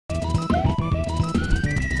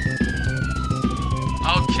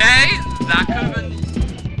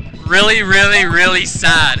really, really, really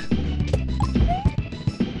sad.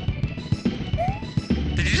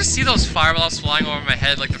 Did you just see those fireballs flying over my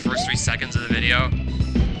head like the first 3 seconds of the video?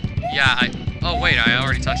 Yeah, oh wait, I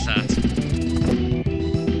already touched that.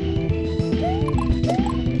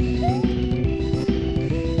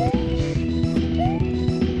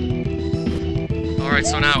 Alright,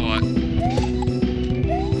 so now what?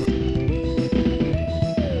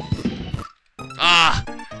 Ah!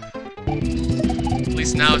 At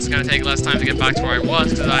least now it's gonna take less time to get back to where I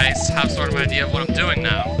was, because I have sort of an idea of what I'm doing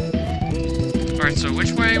now. Alright, so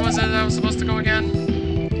which way was it I was supposed to go again?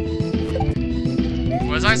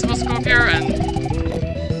 Was I supposed to go up here and...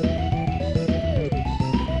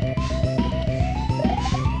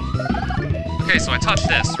 Okay, so I touched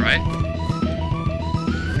this, right?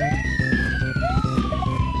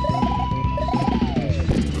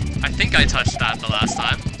 I think I touched that the last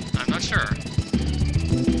time. I'm not sure.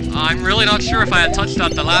 I'm really not sure if I had touched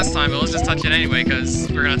that the last time, but let's just touch it anyway,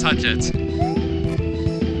 because we're gonna touch it.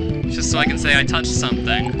 Just so I can say I touched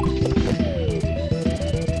something.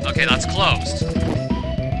 Okay, that's closed.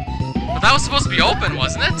 But that was supposed to be open,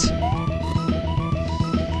 wasn't it?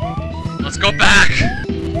 Let's go back!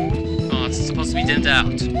 Oh, it's supposed to be dimmed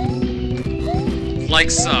out.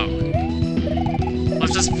 Like so.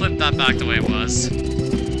 Let's just flip that back the way it was.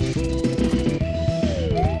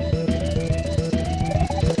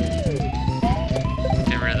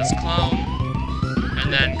 Get rid of this clone.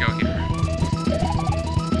 And then go here.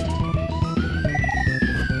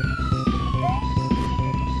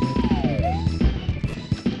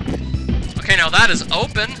 Okay, now that is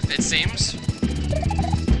open, it seems.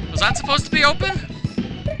 Was that supposed to be open?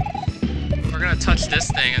 We're gonna touch this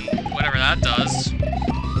thing and whatever that does.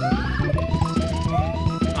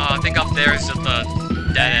 I think up there is just the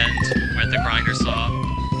dead end where the grinder saw.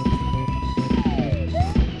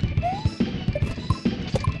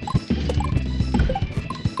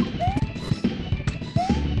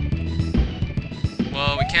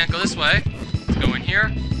 Well, we can't go this way. Let's go in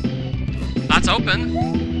here. That's open.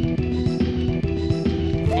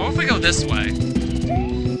 What if we go this way?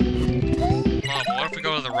 Oh, what if we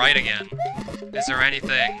go to the right again? Is there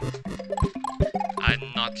anything I'm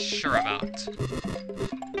not sure about?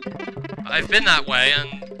 I've been that way, and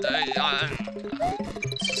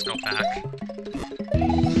let's just go back.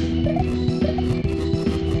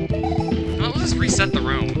 Well, let's just reset the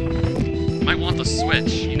room. Might want the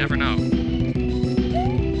switch, you never know.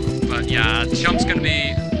 But yeah, jump's gonna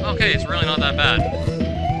be... Okay, it's really not that bad.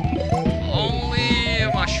 Only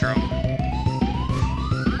a mushroom.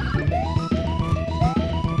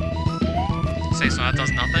 Say, so that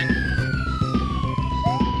does nothing?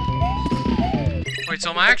 Wait, so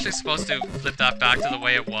am I actually supposed to flip that back to the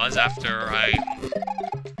way it was after I...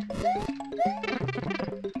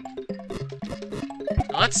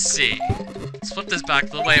 Let's see. Let's flip this back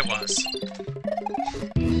to the way it was.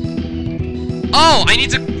 Oh! I need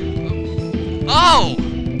to... Oh!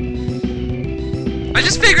 I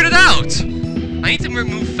just figured it out! I need to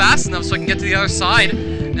move fast enough so I can get to the other side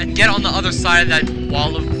and get on the other side of that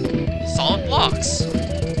wall of solid blocks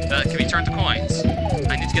that can be turned to coins.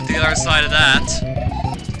 I need to get to the other side of that.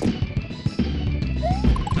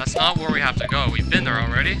 That's not where we have to go. We've been there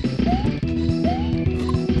already.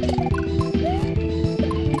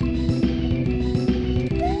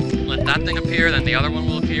 Let that thing appear, then the other one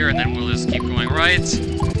will appear, and then we'll just keep going right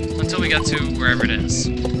until we get to wherever it is.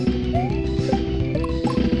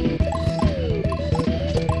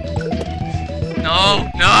 No!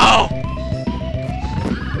 No!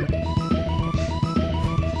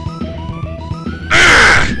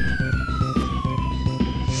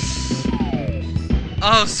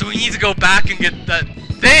 Oh, so we need to go back and get that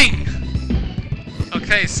thing!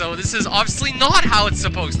 Okay, so this is obviously not how it's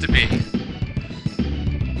supposed to be.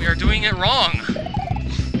 We are doing it wrong.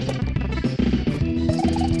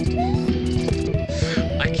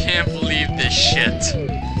 I can't believe this shit.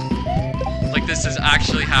 Like, this is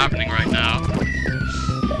actually happening right now.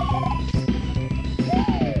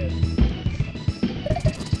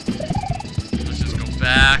 Let's just go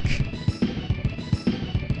back.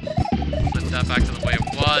 Flip that back to the way it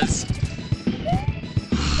was.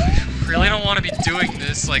 I really don't want to be doing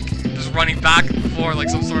this, like, just running back and forth like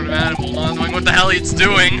some sort of animal, not knowing what the hell it's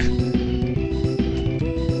doing.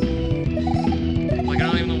 Like, I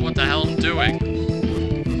don't even know what the hell I'm doing.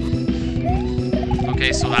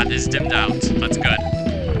 Okay, so that is dimmed out. That's good.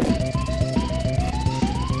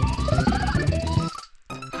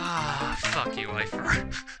 Ah, fuck you, Ifer.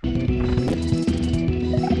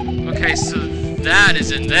 Okay, so that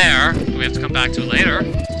is in there. We have to come back to it later.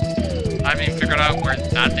 I haven't even figured out where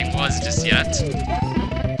that thing was just yet.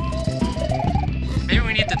 Maybe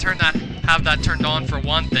we need to have that turned on for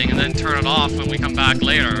one thing, and then turn it off when we come back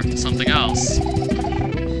later to something else. Well,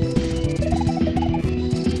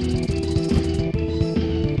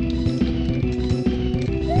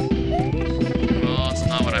 that's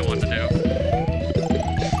not what I want to do.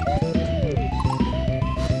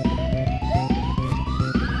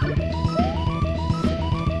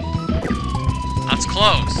 That's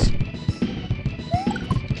close.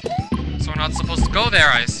 So we're not supposed to go there,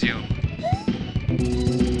 I assume. So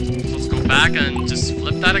let's go back and just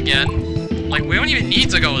flip that again. Like, we don't even need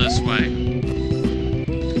to go this way.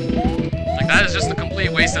 Like, that is just a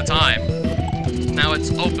complete waste of time. Now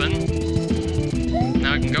it's open.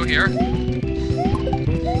 Now we can go here.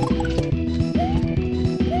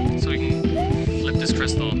 So we can flip this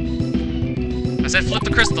crystal. I said flip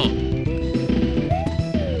the crystal.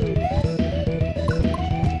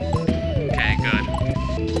 Okay, good.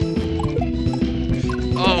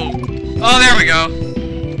 Oh, there we go.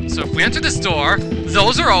 So if we enter this door,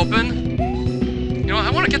 those are open. You know what, I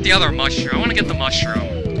want to get the other mushroom. I want to get the mushroom.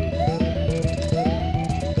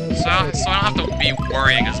 So I don't have to be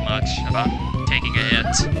worrying as much about taking a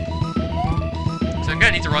hit. So I'm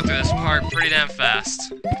gonna need to run through this part pretty damn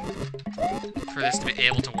fast for this to be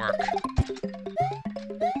able to work.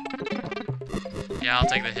 Yeah, I'll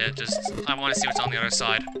take the hit, just I want to see what's on the other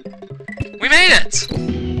side. We made it!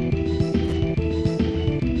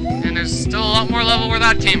 And there's still a lot more level where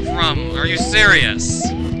that came from. Are you serious?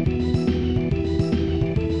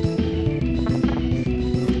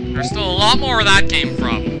 There's still a lot more where that came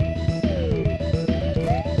from.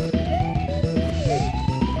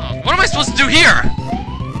 Oh, what am I supposed to do here?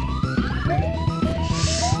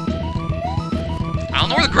 I don't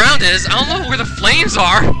know where the ground is. I don't know where the flames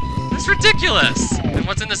are. It's ridiculous. And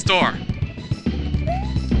what's in this door?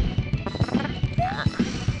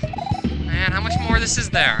 Man, how much more of this is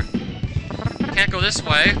there? Can't go this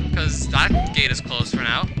way, because that gate is closed for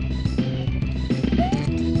now.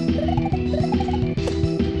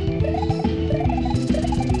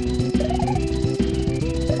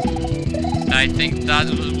 I think that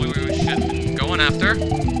was what we should have been going after.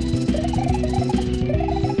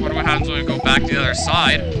 Wonder what happens when we go back to the other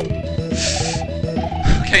side.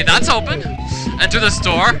 Okay, that's open. Enter this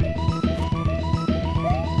door.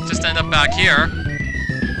 Just end up back here.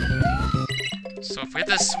 So if we hit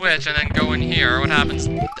this switch and then go in here, what happens?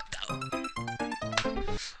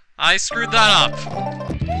 I screwed that up.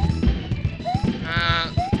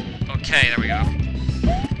 Okay, there we go.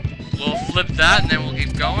 We'll flip that and then we'll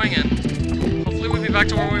keep going and hopefully we'll be back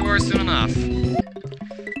to where we were soon enough.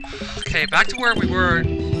 Okay, back to where we were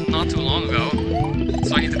not too long ago.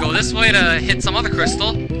 So I need to go this way to hit some other crystal.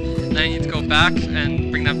 And then I need to go back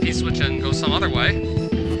and bring that P-switch and go some other way.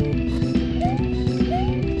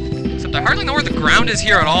 Except I hardly know where the ground is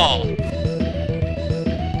here at all.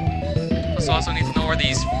 Plus I also need to know where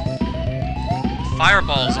these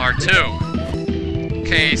fireballs are too.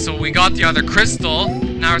 Okay, so we got the other crystal.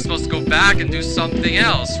 Now we're supposed to go back and do something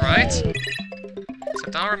else, right?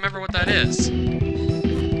 Except I don't remember what that is.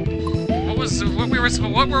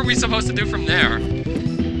 What were we supposed to do from there?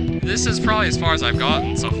 This is probably as far as I've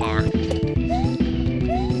gotten so far.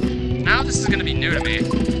 Now this is gonna be new to me.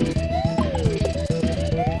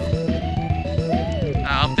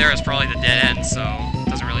 Up there is probably the dead end, so it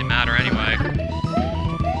doesn't really matter anyway.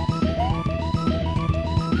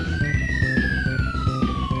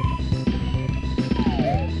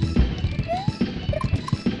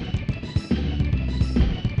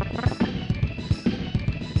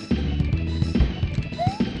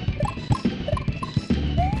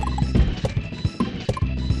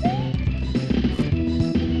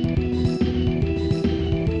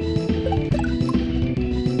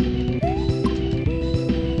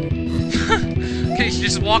 She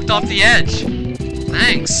just walked off the edge.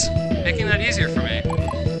 Thanks. Making that easier for me.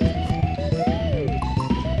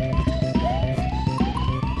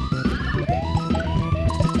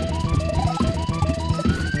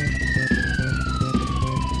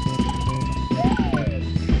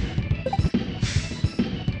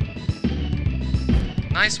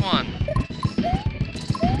 Nice one.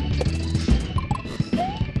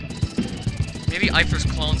 Maybe Eifer's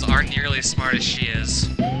clones aren't nearly as smart as she is.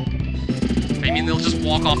 I mean, they'll just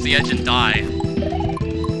walk off the edge and die.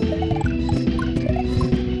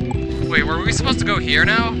 Wait, were we supposed to go here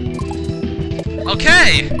now?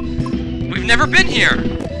 Okay! We've never been here!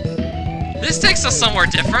 This takes us somewhere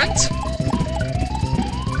different!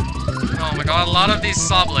 Oh my god, a lot of these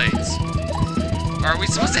saw blades. Are we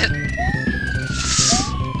supposed to hit...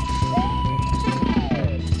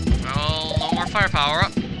 Well, no more firepower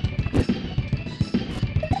up.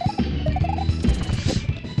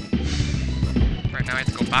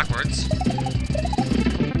 backwards.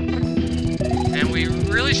 And we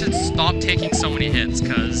really should stop taking so many hits,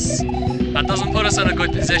 because that doesn't put us in a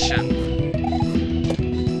good position.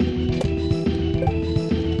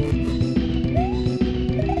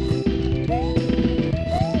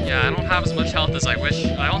 Yeah, I don't have as much health as I wish.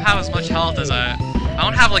 I don't have as much health as I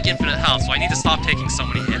don't have, like, infinite health, so I need to stop taking so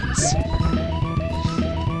many hits.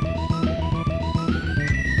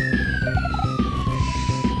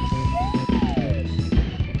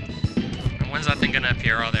 And when's that thing gonna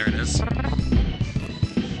appear? Oh, there it is.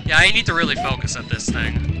 Yeah, I need to really focus at this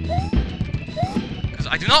thing. Because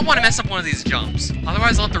I do not want to mess up one of these jumps.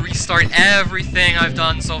 Otherwise, I'll have to restart everything I've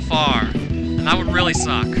done so far. And that would really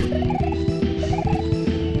suck.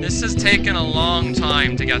 This has taken a long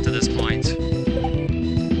time to get to this point.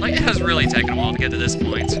 Like, it has really taken a while to get to this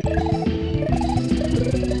point.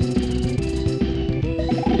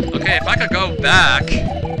 Okay, if I could go back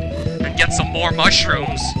and get some more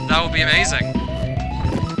mushrooms, that would be amazing.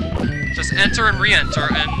 Just enter and re-enter,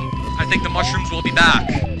 and I think the mushrooms will be back.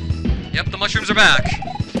 Yep, the mushrooms are back.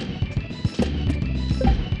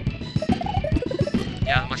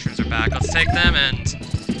 Yeah, the mushrooms are back. Let's take them, and...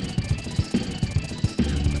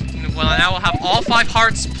 well, now we'll have all 5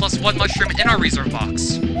 hearts plus 1 mushroom in our reserve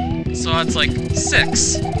box. So that's like 6.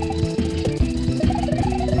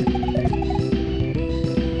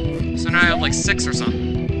 So now I have like 6 or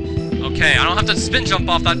something. Okay, I don't have to spin jump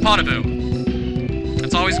off that potaboo.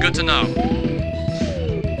 That's always good to know.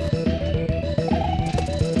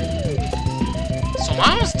 So am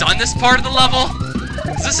I almost done this part of the level?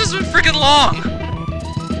 'Cause this has been freaking long.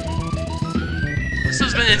 This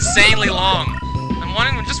has been insanely long.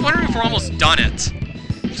 I'm just wondering if we're almost done it.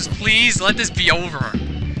 Just please let this be over.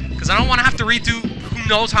 Because I don't want to have to redo who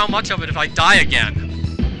knows how much of it if I die again.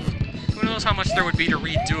 Who knows how much there would be to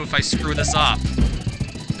redo if I screw this up.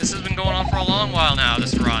 This has been going on for a long while now,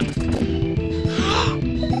 this run.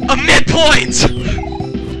 A midpoint!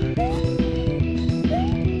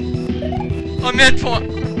 A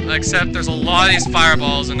midpoint! Except there's a lot of these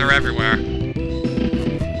fireballs and they're everywhere.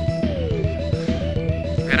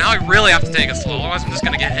 Okay, now I really have to take it slow, otherwise I'm just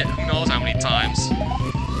gonna get hit who knows how many times.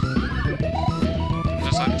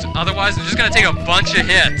 Otherwise, I'm just gonna take a bunch of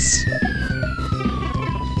hits.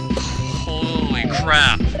 Holy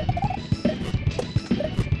crap.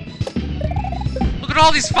 Look at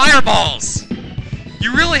all these fireballs!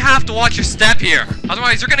 You really have to watch your step here,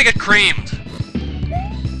 otherwise you're gonna get creamed.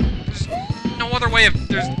 There's no other way of...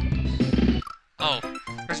 there's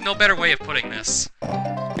no better way of putting this.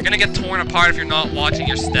 You're gonna get torn apart if you're not watching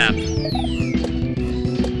your step.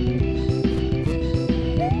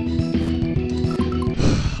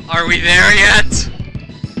 Are we there yet?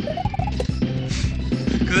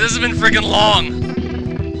 Because this has been freaking long.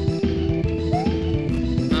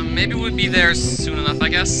 Maybe we'd be there soon enough, I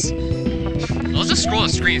guess. Let's just scroll the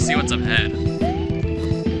screen and see what's up ahead.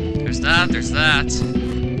 There's that, there's that.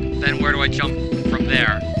 Then where do I jump from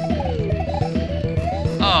there?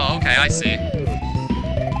 Oh, okay, I see.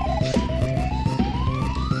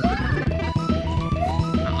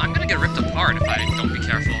 I'm gonna get ripped apart if I don't be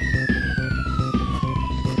careful.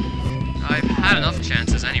 I've had enough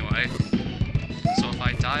chances anyway. So if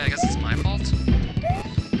I die, I guess it's my fault.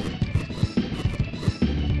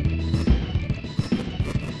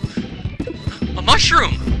 A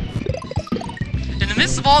mushroom! In the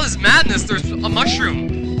midst of all this madness, there's a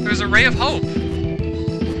mushroom. There's a ray of hope.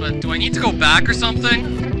 But do I need to go back or something?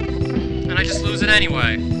 And I just lose it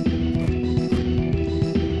anyway.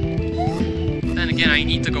 Then again, I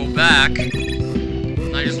need to go back.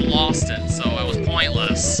 And I just lost it, so it was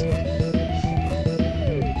pointless.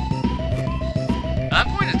 At that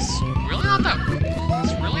point, it's really not that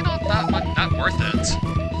worth it.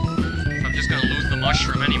 If I'm just gonna lose the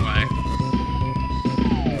mushroom anyway.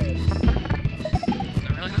 It's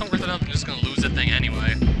really not worth it. I'm just gonna lose the thing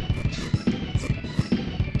anyway.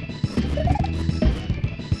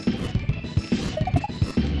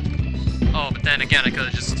 Oh, but then again, I could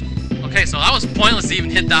have just... Okay, so that was pointless to even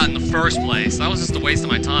hit that in the first place. That was just a waste of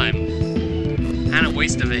my time. And a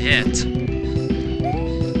waste of a hit.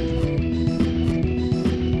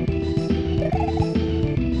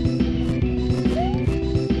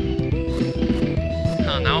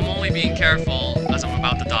 Now I'm only being careful as I'm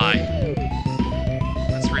about to die.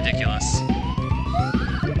 That's ridiculous.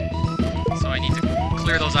 So I need to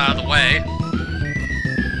clear those out of the way.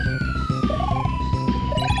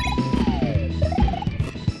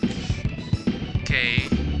 Okay.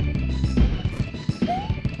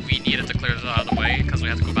 We needed to clear those out of the way because we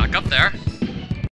have to go back up there.